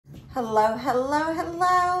Hello, hello,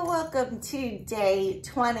 hello. Welcome to day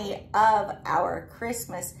 20 of our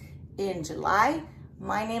Christmas in July.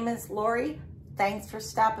 My name is Lorrie. Thanks for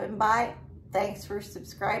stopping by. Thanks for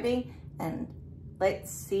subscribing. And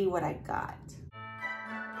let's see what I got.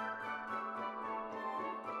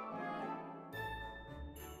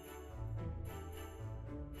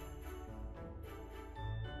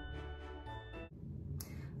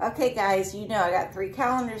 Okay guys, you know I got 3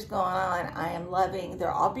 calendars going on. I am loving, they're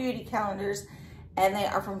all beauty calendars and they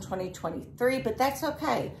are from 2023, but that's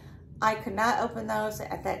okay. I could not open those.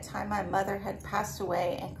 At that time, my mother had passed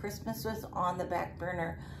away and Christmas was on the back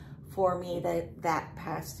burner for me that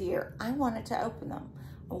past year. I wanted to open them.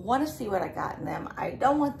 I want to see what I got in them. I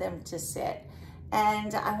don't want them to sit.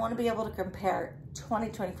 And I want to be able to compare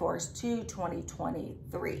 2024s to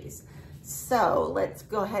 2023s. So let's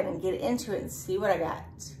go ahead and get into it and see what I got.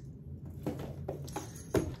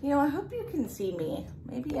 You know, I hope you can see me.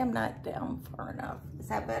 Maybe I'm not down far enough. Is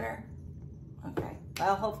that better? Okay.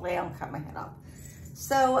 Well, hopefully I don't cut my head off.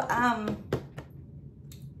 So,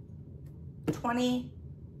 20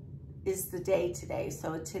 is the day today.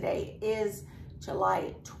 So today is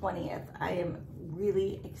July 20th. I am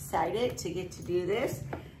really excited to get to do this.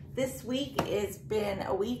 This week has been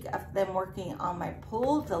a week of them working on my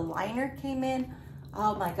pool. The liner came in.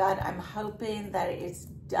 Oh my God, I'm hoping that it's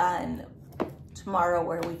done tomorrow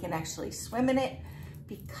where we can actually swim in it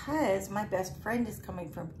because my best friend is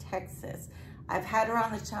coming from Texas. I've had her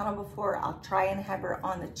on the channel before. I'll try and have her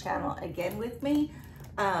on the channel again with me.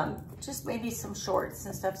 Just maybe some shorts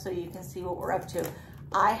and stuff so you can see what we're up to.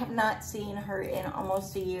 I have not seen her in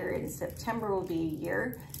almost a year. In September will be a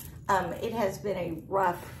year. It has been a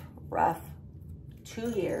rough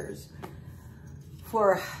 2 years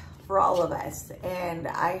for all of us, and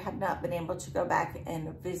I have not been able to go back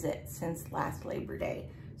and visit since last Labor Day.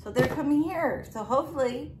 So they're coming here, so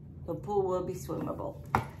hopefully the pool will be swimmable.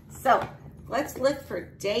 So let's look for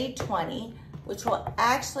day 20, which will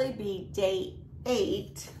actually be day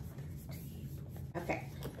 8. Okay,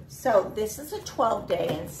 so this is a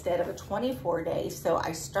 12-day instead of a 24-day, so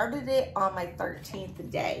I started it on my 13th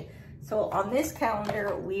day. So on this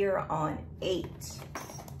calendar, we are on 8.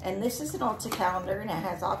 And this is an Ulta calendar and it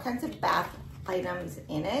has all kinds of bath items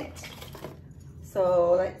in it.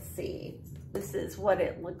 So let's see. This is what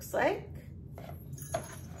it looks like.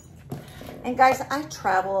 And guys, I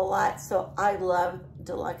travel a lot, so I love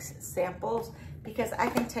deluxe samples because I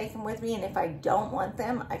can take them with me, and if I don't want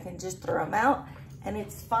them, I can just throw them out and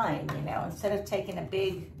it's fine, you know, instead of taking a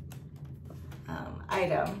big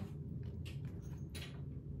item.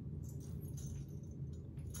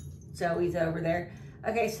 Zoe's over there.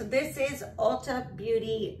 Okay, so this is Ulta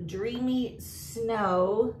Beauty Dreamy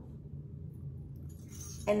Snow.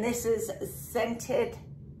 And this is scented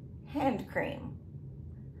hand cream.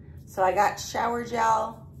 So I got shower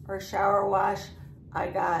gel or shower wash. I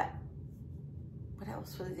got, what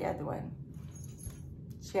else was the other one?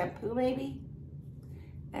 Shampoo maybe?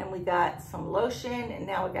 And we got some lotion, and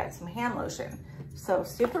now we got some hand lotion. So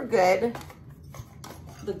super good.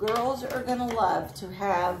 The girls are gonna love to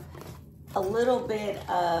have a little bit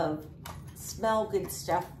of smell good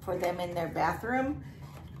stuff for them in their bathroom.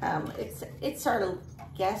 It's our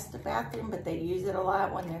guest bathroom, but they use it a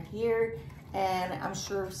lot when they're here. And I'm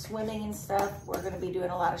sure swimming and stuff, we're gonna be doing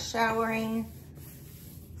a lot of showering.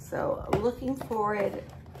 So looking forward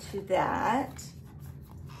to that.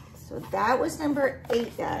 So that was number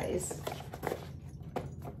 8, guys.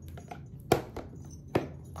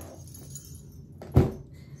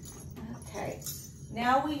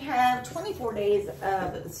 Now we have 24 days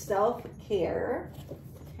of self-care,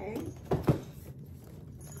 okay?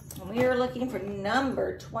 And we are looking for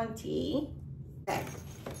number 20. Okay,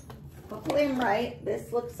 hopefully I'm right.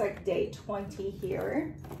 This looks like day 20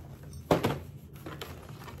 here. It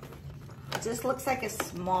just looks like a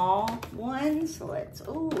small one, so let's,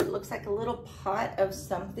 oh, it looks like a little pot of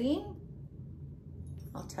something.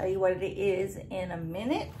 I'll tell you what it is in a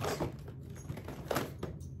minute.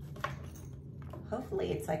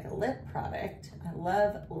 Hopefully it's like a lip product. I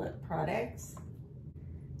love lip products.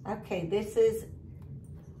 Okay, this is,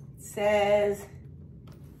 says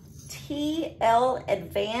TL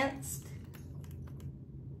Advanced.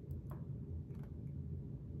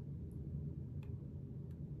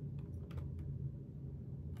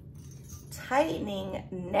 Tightening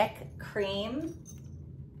Neck Cream.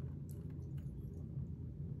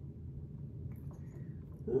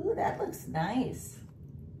 Ooh, that looks nice.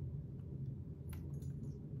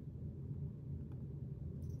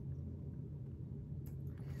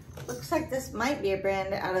 Looks like this might be a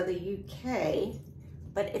brand out of the UK,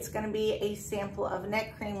 but it's gonna be a sample of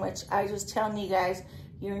neck cream, which I was telling you guys,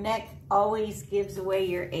 Your neck always gives away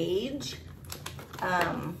your age.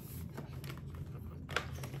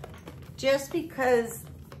 Just because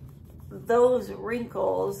those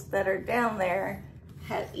wrinkles that are down there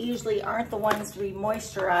usually aren't the ones to be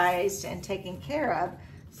moisturized and taken care of.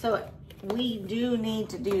 So we do need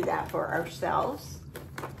to do that for ourselves.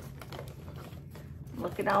 I'm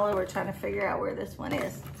looking all over trying to figure out where this one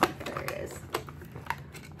is. There it is.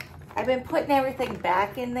 I've been putting everything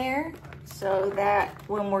back in there so that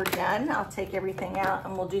when we're done, I'll take everything out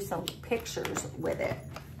and we'll do some pictures with it.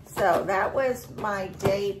 So that was my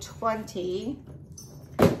day 20.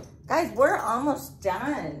 Guys, we're almost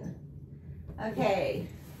done. Okay.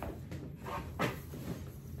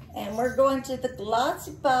 And we're going to the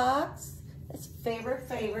glossy box. It's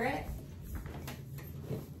favorite.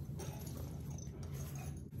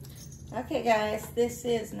 Okay, guys, this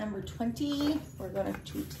is number 20. We're going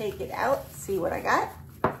to take it out, see what I got.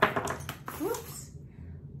 Whoops.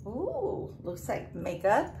 Ooh, looks like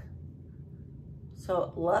makeup.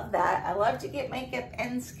 So love that. I love to get makeup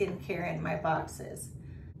and skincare in my boxes.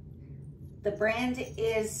 The brand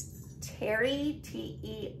is Terry,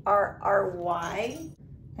 T-E-R-R-Y.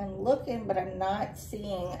 I'm looking, but I'm not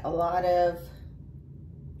seeing a lot of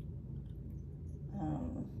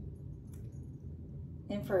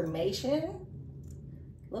information.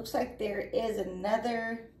 Looks like there is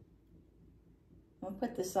another, I'll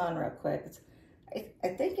put this on real quick. I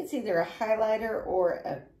think it's either a highlighter or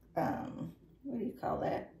a, what do you call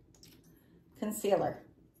that? Concealer.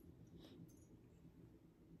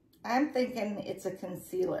 I'm thinking it's a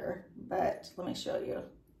concealer, but let me show you.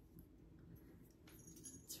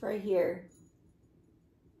 It's right here.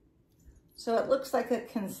 So it looks like a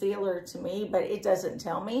concealer to me, but it doesn't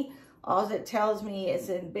tell me. All it tells me is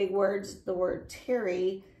in big words, the word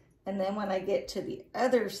Terry. And then when I get to the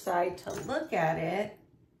other side to look at it,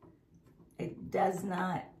 it does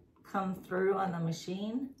not come through on the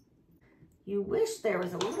machine. You wish there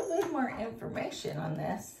was a little bit more information on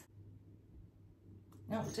this.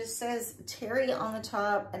 No, it just says Terry on the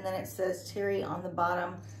top and then it says Terry on the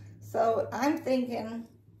bottom. So I'm thinking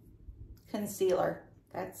concealer.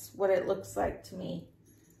 That's what it looks like to me.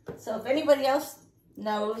 So if anybody else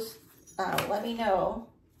knows, let me know.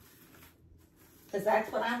 Because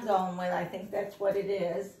that's what I'm going with. I think that's what it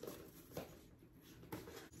is.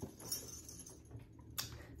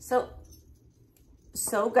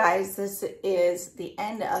 So guys, this is the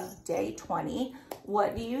end of day 20.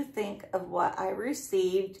 What do you think of what I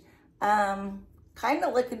received? Kind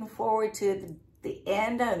of looking forward to the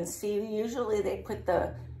end and see, usually they put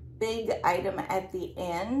the big item at the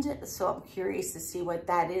end. So I'm curious to see what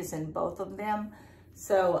that is in both of them.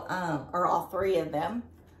 So, or all three of them.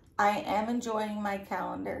 I am enjoying my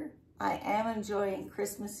calendar. I am enjoying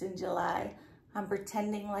Christmas in July. I'm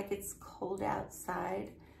pretending like it's cold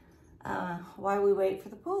outside while we wait for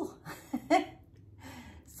the pool.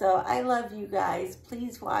 So I love you guys.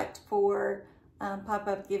 Please watch for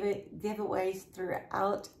pop-up giveaways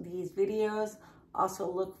throughout these videos. Also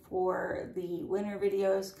look for the winter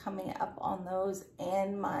videos coming up on those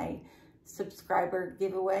and my subscriber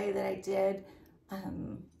giveaway that I did.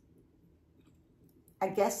 I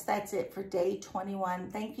guess that's it for day 21.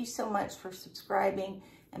 Thank you so much for subscribing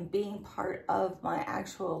and being part of my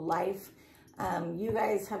actual life. You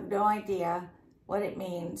guys have no idea what it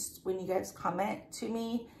means when you guys comment to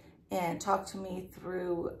me and talk to me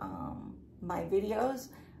through my videos.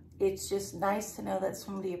 It's just nice to know that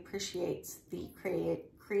somebody appreciates the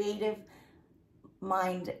creative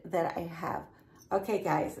mind that I have. Okay,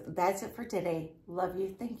 guys, that's it for today. Love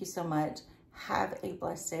you. Thank you so much. Have a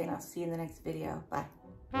blessed day, and I'll see you in the next video. Bye.